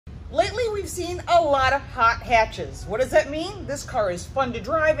Lately, we've seen a lot of hot hatches. What does that mean? This car is fun to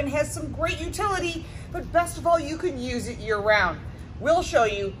drive and has some great utility, but best of all, you can use it year-round. We'll show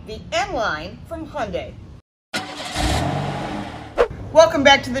you the N-Line from Hyundai. Welcome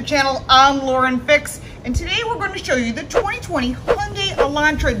back to the channel. I'm Lauren Fix, and today we're going to show you the 2020 Hyundai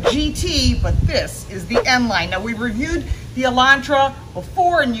Elantra GT, but this is the N-Line. Now, we reviewed the Elantra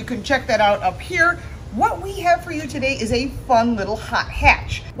before, and you can check that out up here. What we have for you today is a fun little hot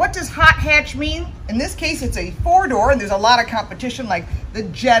hatch. What does hot hatch mean? In this case, it's a four-door, and there's a lot of competition like the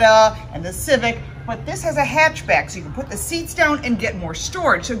Jetta and the Civic, but this has a hatchback, so you can put the seats down and get more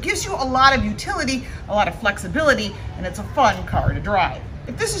storage. So it gives you a lot of utility, a lot of flexibility, and it's a fun car to drive.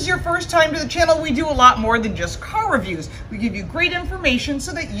 If this is your first time to the channel, we do a lot more than just car reviews. We give you great information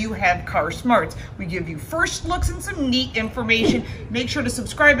so that you have car smarts. We give you first looks and some neat information. Make sure to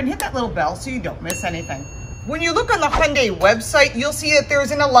subscribe and hit that little bell so you don't miss anything. When you look on the Hyundai website, you'll see that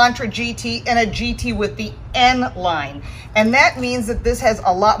there's an Elantra GT and a GT with the N-Line. And that means that this has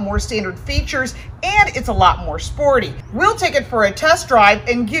a lot more standard features and it's a lot more sporty. We'll take it for a test drive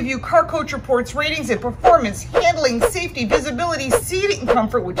and give you Car Coach Reports ratings and performance, handling, safety, visibility, seating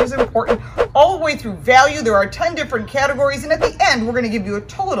comfort, which is important, all the way through value. There are 10 different categories, and at the end, we're going to give you a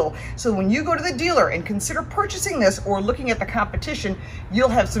total. So when you go to the dealer and consider purchasing this or looking at the competition, you'll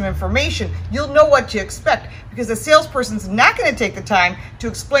have some information. You'll know what to expect because the salesperson's not going to take the time to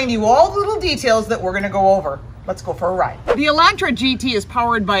explain to you all the little details that we're going to go over. Let's go for a ride. The Elantra GT is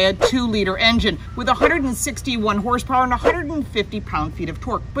powered by a 2-liter engine with 161 horsepower and 150 pound-feet of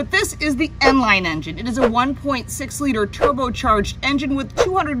torque. But this is the N-Line engine. It is a 1.6-liter turbocharged engine with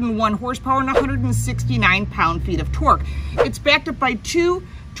 201 horsepower and 169 pound-feet of torque. It's backed up by 2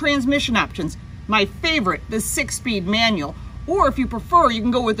 transmission options. My favorite, the 6-speed manual. Or if you prefer, you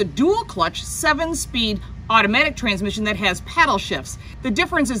can go with a dual-clutch 7-speed automatic transmission that has paddle shifts. The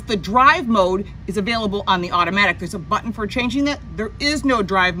difference is the drive mode is available on the automatic. There's a button for changing that. There is no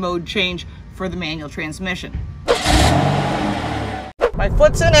drive mode change for the manual transmission. My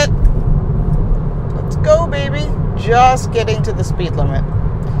foot's in it. Let's go, baby. Just getting to the speed limit.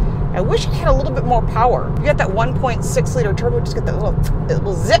 I wish it had a little bit more power. You got that 1.6-liter turbo, just get that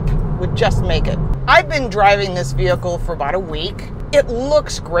little zip would just make it. I've been driving this vehicle for about a week. It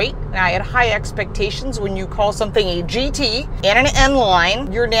looks great, and I had high expectations. When you call something a GT and an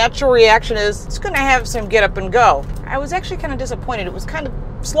N-Line, your natural reaction is, it's gonna have some get up and go. I was actually kind of disappointed. It was kind of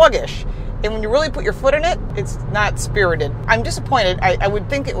sluggish. And when you really put your foot in it, it's not spirited. I'm disappointed. I would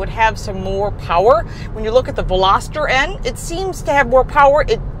think it would have some more power. When you look at the Veloster N, it seems to have more power.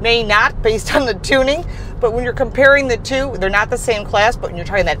 It may not based on the tuning, but when you're comparing the two, they're not the same class, but when you're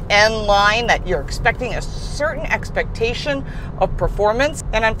trying that N-Line, that you're expecting a certain expectation of performance.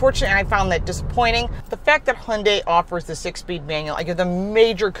 And unfortunately, I found that disappointing. The fact that Hyundai offers the 6-speed manual, I give them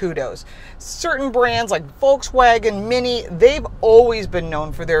major kudos. Certain brands like Volkswagen, Mini, they've always been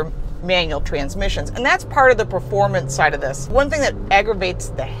known for their manual transmissions, and that's part of the performance side of this. One thing that aggravates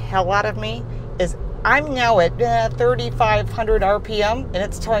the hell out of me is I'm now at 3,500 RPM and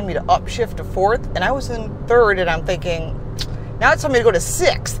it's telling me to upshift to 4th, and I was in 3rd and I'm thinking, now it's telling me to go to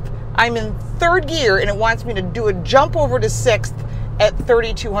 6th. I'm in 3rd gear and it wants me to do a jump over to 6th at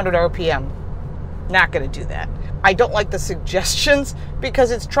 3,200 RPM. Not going to do that. I don't like the suggestions because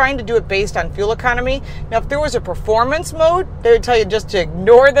it's trying to do it based on fuel economy. Now, if there was a performance mode, they would tell you just to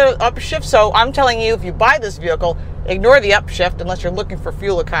ignore the upshift. So I'm telling you, if you buy this vehicle, ignore the upshift unless you're looking for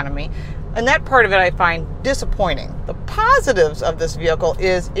fuel economy. And that part of it I find disappointing. The positives of this vehicle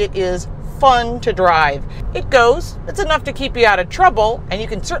is it is fun to drive. It goes, it's enough to keep you out of trouble, and you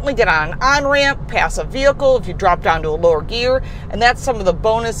can certainly get on an on-ramp, pass a vehicle if you drop down to a lower gear, and that's some of the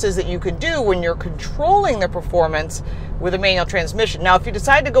bonuses that you can do when you're controlling the performance with a manual transmission. Now, if you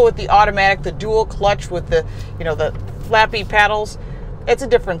decide to go with the automatic, the dual clutch with the, the flappy paddles, it's a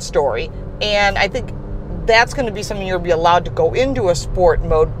different story, and I think that's going to be something you'll be allowed to go into a sport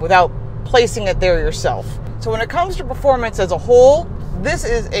mode without placing it there yourself. So when it comes to performance as a whole, this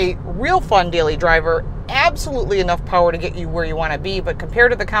is a real fun daily driver, absolutely enough power to get you where you want to be, but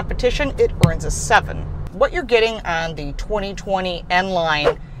compared to the competition, it earns a 7. What you're getting on the 2020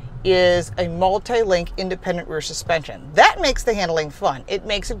 N-Line is a multi-link independent rear suspension. That makes the handling fun. It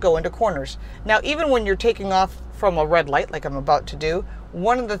makes it go into corners. Now, even when you're taking off from a red light like I'm about to do,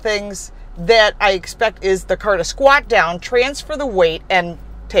 one of the things that I expect is the car to squat down, transfer the weight, and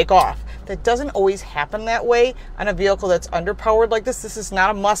take off. That doesn't always happen that way on a vehicle that's underpowered like this. This is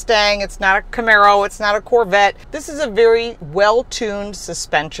not a Mustang, it's not a Camaro, it's not a Corvette. This is a very well-tuned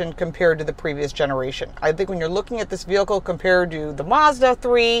suspension compared to the previous generation. I think when you're looking at this vehicle compared to the Mazda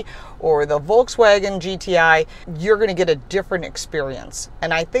 3 or the Volkswagen GTI, you're going to get a different experience.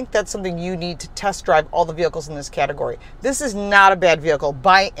 And I think that's something you need to test drive all the vehicles in this category. This is not a bad vehicle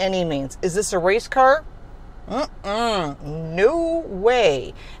by any means. Is this a race car? No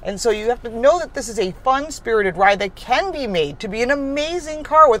way. And so you have to know that this is a fun-spirited ride that can be made to be an amazing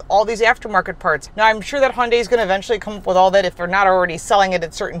car with all these aftermarket parts. Now, I'm sure that Hyundai is going to eventually come up with all that if they're not already selling it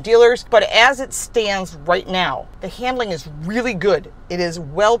at certain dealers. But as it stands right now, the handling is really good. It is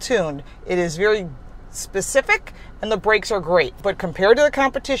well-tuned. It is very specific, and the brakes are great. But compared to the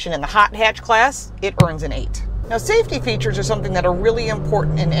competition in the hot hatch class, it earns an 8. Now, safety features are something that are really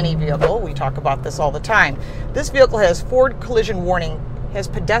important in any vehicle. We talk about this all the time. This vehicle has forward collision warning, has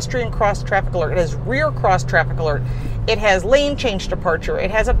pedestrian cross traffic alert, it has rear cross traffic alert, it has lane change departure, it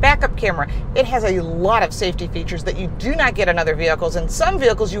has a backup camera. It has a lot of safety features that you do not get on other vehicles, and some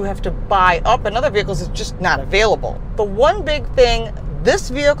vehicles you have to buy up, and other vehicles it's just not available. The one big thing this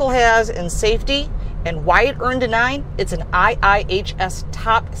vehicle has in safety and why it earned a 9, it's an IIHS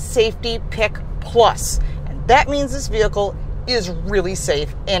Top Safety Pick Plus. That means this vehicle is really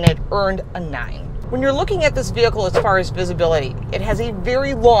safe, and it earned a 9. When you're looking at this vehicle as far as visibility, it has a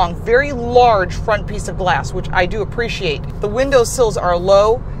very long, very large front piece of glass, which I do appreciate. The window sills are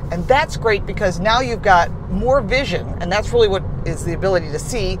low, and that's great because now you've got more vision, and that's really what is the ability to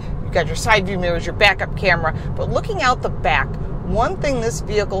see. You've got your side view mirrors, your backup camera, but looking out the back, one thing this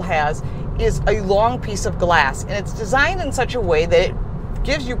vehicle has is a long piece of glass, and it's designed in such a way that it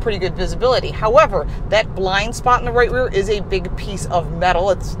gives you pretty good visibility. However, that blind spot in the right rear is a big piece of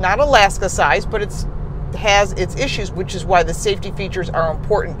metal. It's not Alaska size, but it has its issues, which is why the safety features are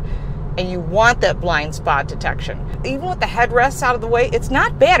important. And you want that blind spot detection. Even with the headrests out of the way, it's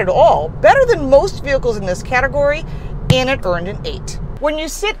not bad at all. Better than most vehicles in this category, and it earned an 8. When you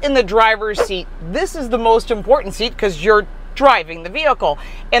sit in the driver's seat, this is the most important seat because you're driving the vehicle,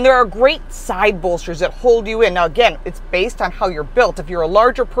 and there are great side bolsters that hold you in. Now again, it's based on how you're built. If you're a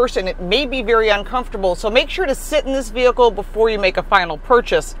larger person, it may be very uncomfortable, so make sure to sit in this vehicle before you make a final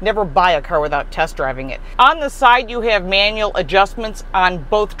purchase. Never buy a car without test driving it. On the side, you have manual adjustments on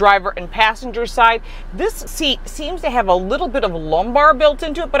both driver and passenger side. This seat seems to have a little bit of lumbar built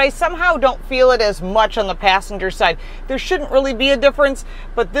into it, but I somehow don't feel it as much on the passenger side. There shouldn't really be a difference,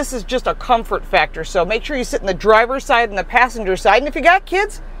 but this is just a comfort factor, so make sure you sit in the driver's side and the passenger side, and if you got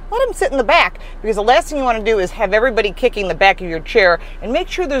kids, let them sit in the back, because the last thing you want to do is have everybody kicking the back of your chair, and make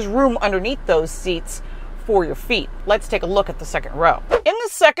sure there's room underneath those seats for your feet. Let's take a look at the second row. In the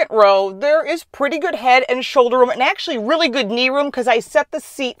second row, there is pretty good head and shoulder room, and actually really good knee room because I set the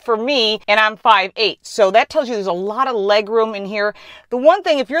seat for me and I'm 5'8", so that tells you there's a lot of leg room in here. The one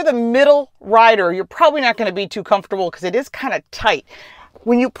thing, if you're the middle rider, you're probably not going to be too comfortable because it is kind of tight.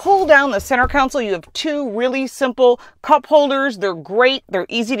 When you pull down the center console, you have two really simple cup holders. They're great. They're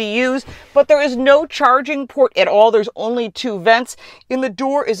easy to use, but there is no charging port at all. There's only 2 vents. In the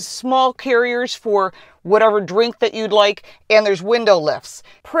door is small carriers for whatever drink that you'd like, and there's window lifts.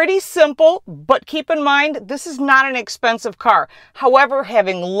 Pretty simple, but keep in mind, this is not an expensive car. However,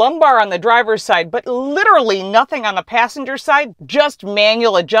 having lumbar on the driver's side, but literally nothing on the passenger side, just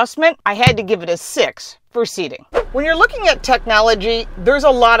manual adjustment, I had to give it a 6 for seating. When you're looking at technology, there's a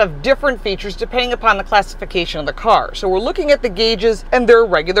lot of different features depending upon the classification of the car. So we're looking at the gauges, and they're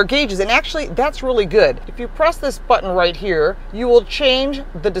regular gauges, and actually that's really good. If you press this button right here, you will change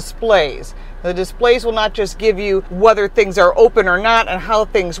the displays. The displays will not just give you whether things are open or not and how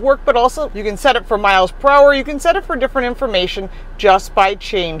things work, but also you can set it for miles per hour. You can set it for different information just by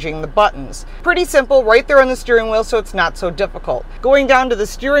changing the buttons. Pretty simple right there on the steering wheel, so it's not so difficult. Going down to the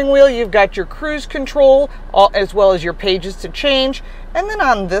steering wheel, you've got your cruise control as well as your pages to change. And then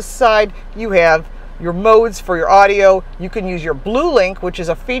on this side, you have your modes for your audio. You can use your Blue Link, which is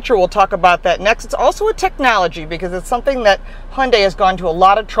a feature. We'll talk about that next. It's also a technology because it's something that Hyundai has gone to a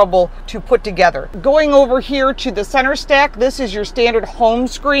lot of trouble to put together. Going over here to the center stack, this is your standard home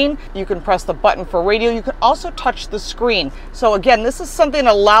screen. You can press the button for radio. You can also touch the screen. So again, this is something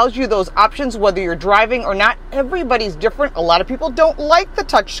that allows you those options whether you're driving or not. Everybody's different. A lot of people don't like the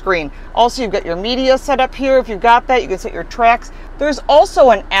touch screen. Also, you've got your media set up here. If you've got that, you can set your tracks. There's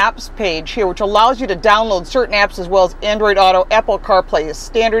also an apps page here, which allows you to download certain apps as well as Android Auto. Apple CarPlay is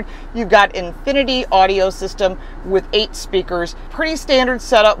standard. You've got Infinity audio system with 8 speakers. Pretty standard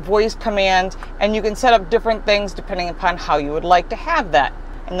setup, voice commands, and you can set up different things depending upon how you would like to have that.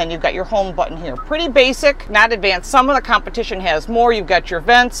 and then you've got your home button here. Pretty basic, not advanced. Some of the competition has more. You've got your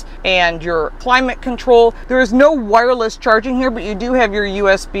vents and your climate control. There is no wireless charging here, but you do have your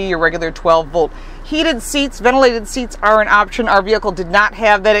USB, your regular 12-volt. Heated seats, ventilated seats are an option. Our vehicle did not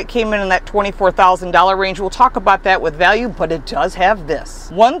have that. It came in that $24,000 range. We'll talk about that with value, but it does have this.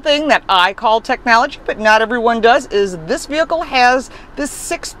 One thing that I call technology, but not everyone does, is this vehicle has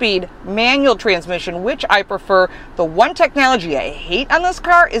this 6-speed manual transmission, which I prefer. The one technology I hate on this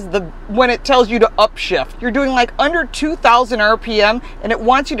car is when it tells you to upshift. You're doing like under 2,000 RPM, and it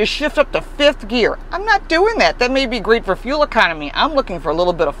wants you to shift up to 5th gear. I'm not doing that. That may be great for fuel economy. I'm looking for a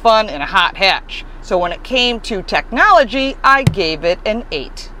little bit of fun and a hot hatch. So when it came to technology, I gave it an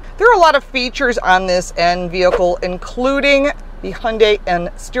 8. There are a lot of features on this N vehicle, including the Hyundai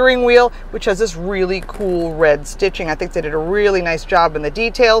N steering wheel, which has this really cool red stitching. I think they did a really nice job in the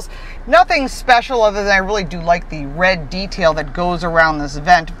details. Nothing special other than I really do like the red detail that goes around this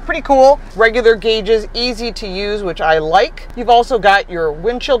vent. Pretty cool. Regular gauges, easy to use, which I like. You've also got your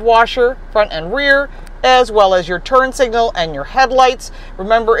windshield washer, front and rear, as well as your turn signal and your headlights.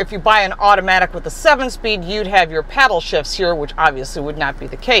 Remember, if you buy an automatic with a 7-speed, you'd have your paddle shifts here, which obviously would not be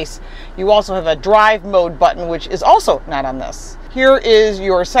the case. You also have a drive mode button, which is also not on this. Here is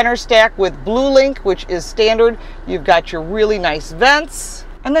your center stack with Blue Link, which is standard. You've got your really nice vents.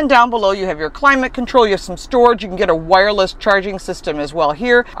 And then down below you have your climate control, you have some storage, you can get a wireless charging system as well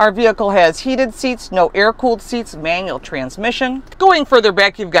here. Our vehicle has heated seats, no air-cooled seats, manual transmission. Going further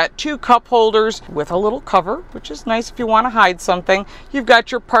back, you've got 2 cup holders with a little cover, which is nice if you want to hide something. You've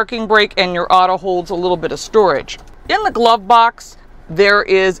got your parking brake, and your auto holds a little bit of storage. In the glove box, there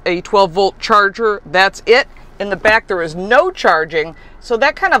is a 12-volt charger. That's it. In the back, there is no charging, so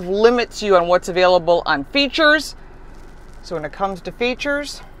that kind of limits you on what's available on features. So when it comes to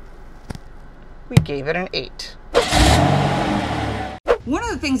features, we gave it an 8. One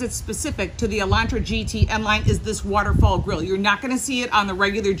of the things that's specific to the Elantra GT N-Line is this waterfall grille. You're not going to see it on the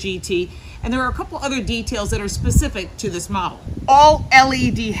regular GT, and there are a couple other details that are specific to this model. All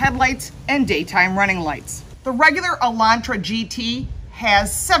LED headlights and daytime running lights. The regular Elantra GT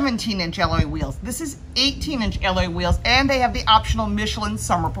has 17-inch alloy wheels. This is 18-inch alloy wheels, and they have the optional Michelin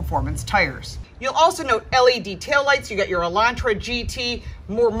Summer Performance tires. You'll also note LED taillights. You got your Elantra GT,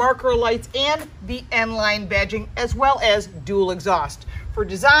 more marker lights, and the N-Line badging, as well as dual exhaust. For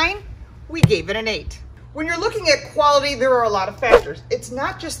design, we gave it an 8. When you're looking at quality, there are a lot of factors. It's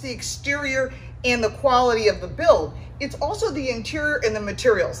not just the exterior and the quality of the build. It's also the interior and the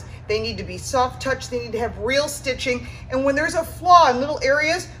materials. They need to be soft touch, they need to have real stitching, and when there's a flaw in little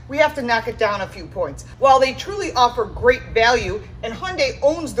areas, we have to knock it down a few points. While they truly offer great value, and Hyundai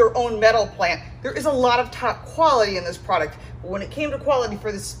owns their own metal plant, there is a lot of top quality in this product. But when it came to quality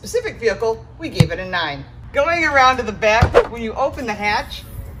for this specific vehicle, we gave it a 9. Going around to the back, when you open the hatch,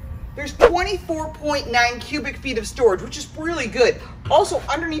 there's 24.9 cubic feet of storage, which is really good. Also,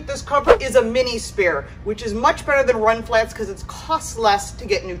 underneath this cover is a mini spare, which is much better than run flats because it costs less to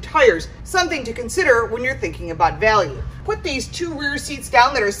get new tires. Something to consider when you're thinking about value. Put these 2 rear seats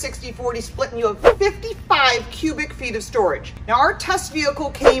down that are 60-40 split, and you have 55 cubic feet of storage. Now, our test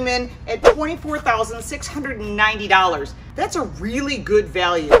vehicle came in at $24,690. That's a really good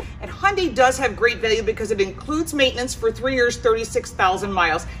value. And Hyundai does have great value because it includes maintenance for 3 years, 36,000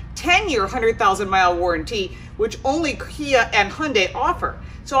 miles, 10-year, 100,000-mile warranty, which only Kia and Hyundai offer.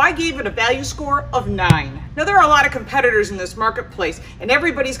 So I gave it a value score of 9. Now, there are a lot of competitors in this marketplace, and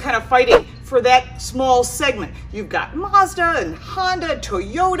everybody's kind of fighting for that small segment. You've got Mazda and Honda,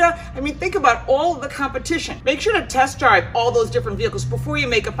 Toyota. I mean, think about all of the competition. Make sure to test drive all those different vehicles before you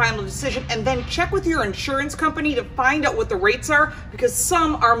make a final decision, and then check with your insurance company to find out what the rates are, because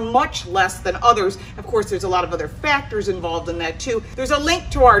some are much less than others. Of course, there's a lot of other factors involved in that too. There's a link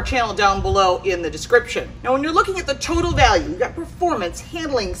to our channel down below in the description. Now, when you're looking at the total value, you've got performance,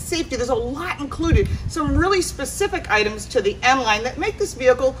 handling, safety. There's a lot included. Some really specific items to the N-Line that make this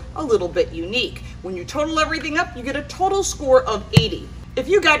vehicle a little bit unique. When you total everything up, you get a total score of 80. If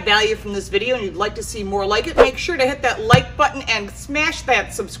you got value from this video and you'd like to see more like it, make sure to hit that like button and smash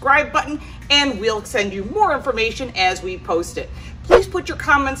that subscribe button, and we'll send you more information as we post it. Please put your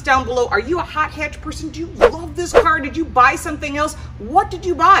comments down below. Are you a hot hatch person? Do you love this car? Did you buy something else? What did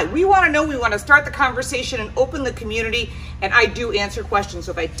you buy? We want to know. We want to start the conversation and open the community, and I do answer questions.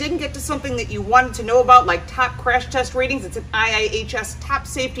 So if I didn't get to something that you wanted to know about, like top crash test ratings, it's an IIHS top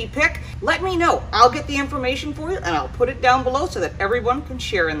safety pick, let me know. I'll get the information for you, and I'll put it down below so that everyone can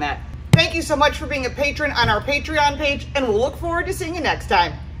share in that. Thank you so much for being a patron on our Patreon page, and we'll look forward to seeing you next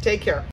time. Take care.